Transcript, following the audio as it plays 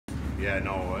Yeah,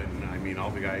 no, and I mean, all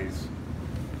the guys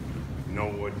know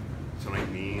what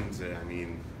tonight means. I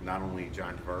mean, not only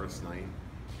John Tavares tonight,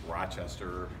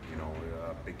 Rochester,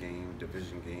 big game,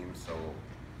 division game, so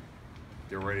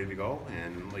they're ready to go.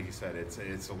 And like you said,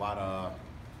 it's a lot of,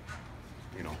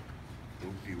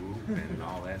 whoop-de-whoop and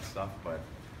all that stuff, but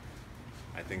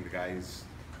I think the guys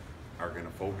are going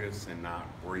to focus and not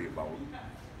worry about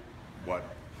what,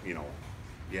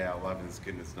 yeah, 11's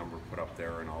getting his number put up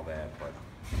there and all that, but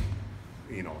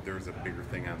there's a bigger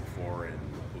thing on the floor, and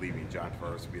believe me, John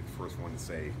Tavares will be the first one to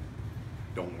say,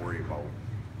 don't worry about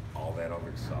all that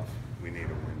other stuff. We need a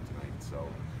win tonight. So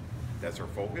that's our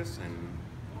focus, and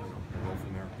we'll go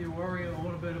from there. Do you worry a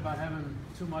little bit about having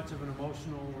too much of an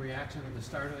emotional reaction at the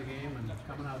start of the game and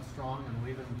coming out strong and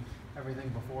leaving everything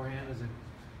beforehand? Is it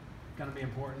going to be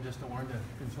important just to learn to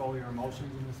control your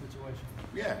emotions in this situation?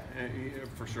 Yeah,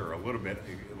 for sure. A little bit.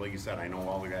 Like you said, I know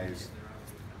all the guys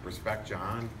respect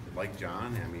John, like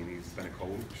John. I mean, he's been a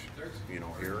coach,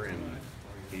 here, and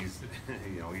he's,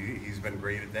 he's been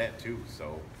great at that too.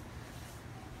 So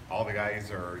all the guys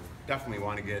are definitely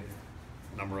want to get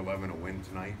number 11 a win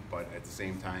tonight, but at the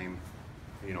same time,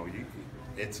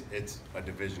 it's a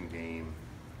division game.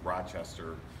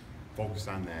 Rochester, focus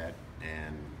on that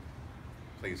and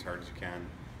play as hard as you can.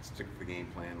 Stick to the game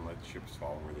plan and let the chips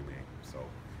fall where they may. So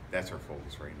that's our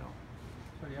focus right now.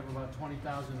 So you have about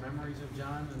 20,000 memories of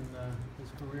John and his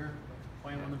career,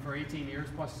 playing with him for 18 years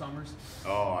plus summers.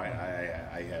 Oh,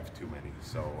 I have too many.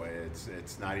 So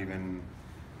it's not even,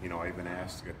 I've been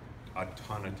asked a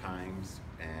ton of times,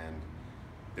 and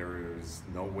there is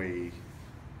no way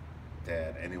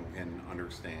that anyone can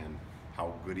understand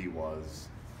how good he was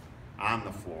on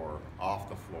the floor, off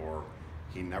the floor.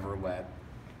 He never let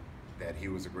that he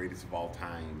was the greatest of all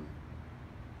time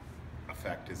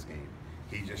affect his game.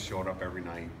 He just showed up every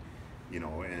night, and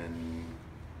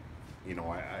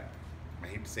I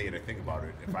hate to say it, I think about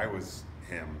it. If I was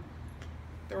him,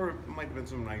 might have been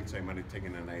some nights I might have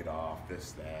taken a night off,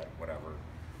 this, that, whatever.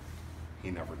 He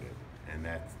never did, and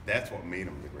that's what made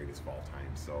him the greatest of all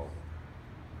time. So,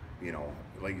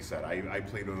 like you said, I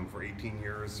played with him for 18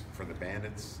 years for the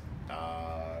Bandits,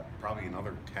 probably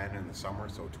another 10 in the summer,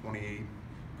 so 28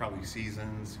 probably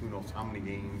seasons, who knows how many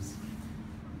games.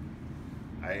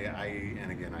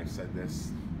 And again, I've said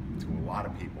this to a lot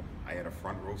of people, I had a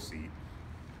front row seat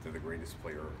to the greatest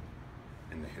player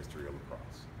in the history of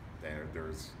lacrosse.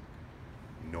 There's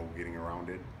no getting around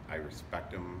it. I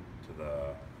respect him to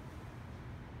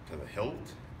the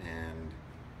hilt, and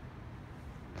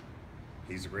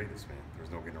he's the greatest, man. There's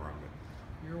no getting around it.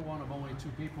 You're one of only two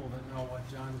people that know what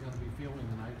John's going to be feeling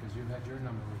tonight because you've had your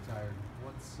number retired.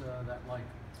 What's that like?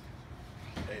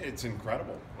 It's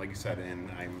incredible, like you said,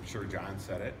 and I'm sure John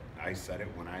said it. I said it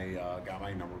when I got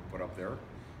my number put up there.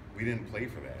 We didn't play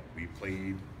for that. We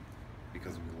played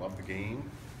because we loved the game.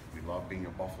 We loved being a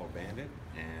Buffalo Bandit,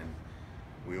 and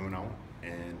we went out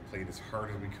and played as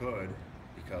hard as we could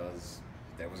because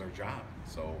that was our job.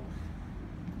 So,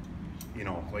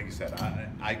 like you said,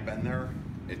 I've been there.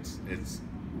 It's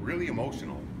really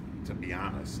emotional, to be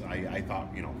honest. I thought,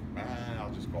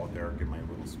 I'll just go out there, give my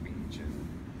little speech, and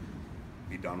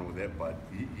be done with it. But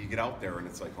you get out there and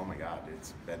it's like, oh my God,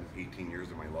 it's been 18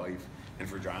 years of my life, and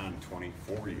for John,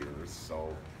 24 years.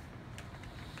 So,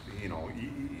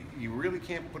 you really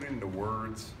can't put it into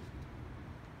words.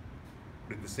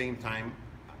 But at the same time,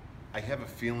 I have a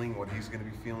feeling what he's going to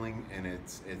be feeling, and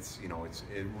it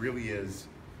really is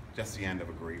just the end of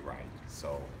a great ride.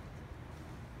 So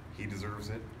he deserves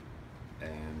it,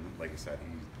 and like I said,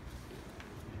 he's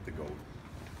the GOAT,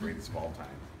 greatest of all time.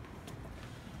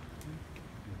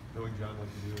 Knowing John like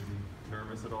you do, is he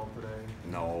nervous at all today?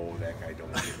 No, that guy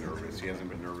don't get nervous. He hasn't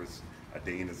been nervous a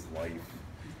day in his life.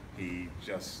 He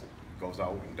just goes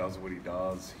out and does what he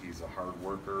does. He's a hard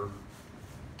worker.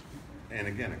 And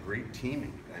again, a great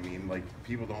teammate. I mean, like,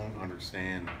 people don't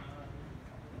understand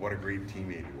what a great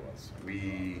teammate he was.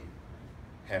 We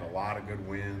had a lot of good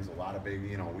wins, a lot of big,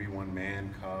 we won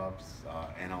Man Cups,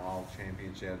 NLL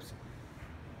championships,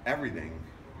 everything.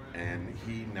 And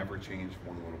he never changed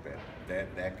one little bit.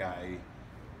 That guy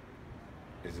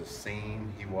is the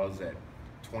same he was at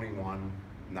 21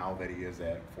 now that he is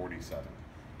at 47.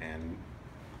 And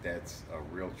that's a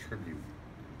real tribute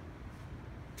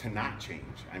to not change.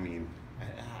 I mean,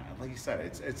 like you said,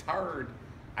 it's hard.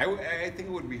 I think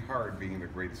it would be hard being the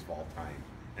greatest of all time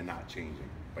and not changing,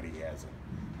 but he hasn't.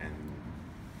 And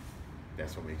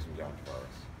that's what makes him John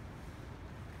Tavares.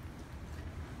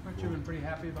 Aren't you been pretty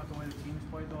happy about the way the team's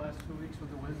played the last 2 weeks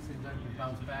with the wins? Seems like we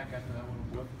bounced back after that little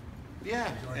blip.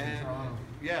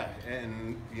 Yeah,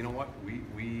 and you know what?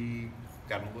 We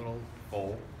got a little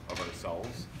full of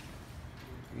ourselves.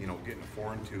 getting a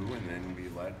 4-2, and then we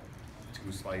let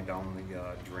 2 slide down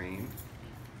the drain.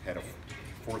 Had a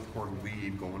fourth quarter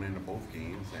lead going into both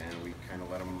games, and we kind of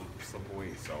let them slip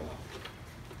away. So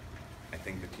I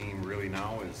think the team really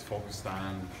now is focused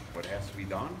on what has to be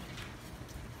done.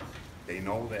 They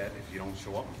know that if you don't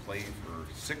show up and play for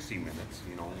 60 minutes,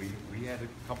 you know, we had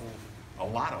a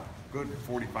lot of good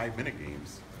 45-minute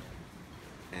games.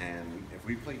 And if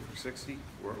we play for 60,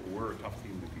 we're a tough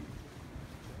team to beat.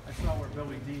 I saw where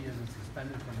Billy D isn't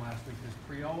suspended from last week. Does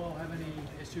Priolo have any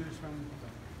issues from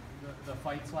the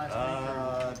fights last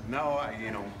week? No,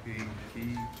 you know,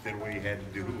 he did what he had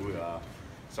to do.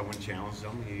 Someone challenged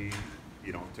him. He,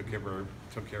 you know, took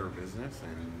care of business,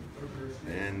 and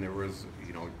then there was,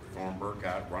 you know, Thornburg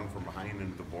got run from behind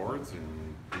into the boards,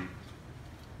 and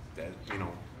you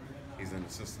know, he's an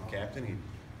assistant captain. He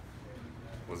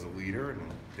was a leader and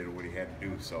did what he had to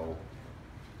do. So,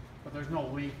 but there's no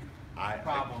leak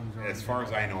problems. Or as far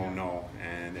as I know, no.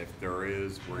 And if there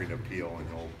is, we're going to appeal, and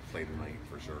he'll play tonight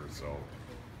for sure. So,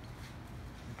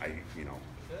 you know,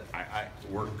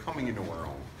 we're coming into our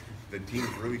own. The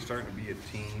team's really starting to be a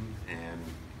team, and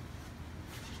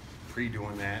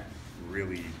doing that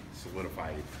really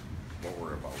solidified what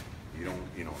we're about. You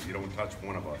don't touch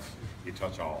one of us, you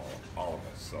touch all of us.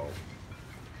 So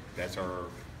that's our,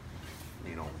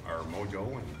 you know, our mojo,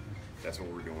 and that's what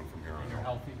we're doing from here on You're out.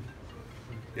 healthy.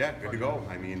 Yeah, good to go.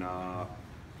 I mean,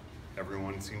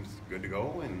 everyone seems good to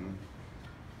go, and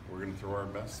we're going to throw our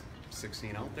best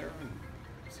 16 out there and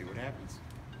see what happens.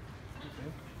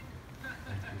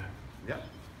 Yeah.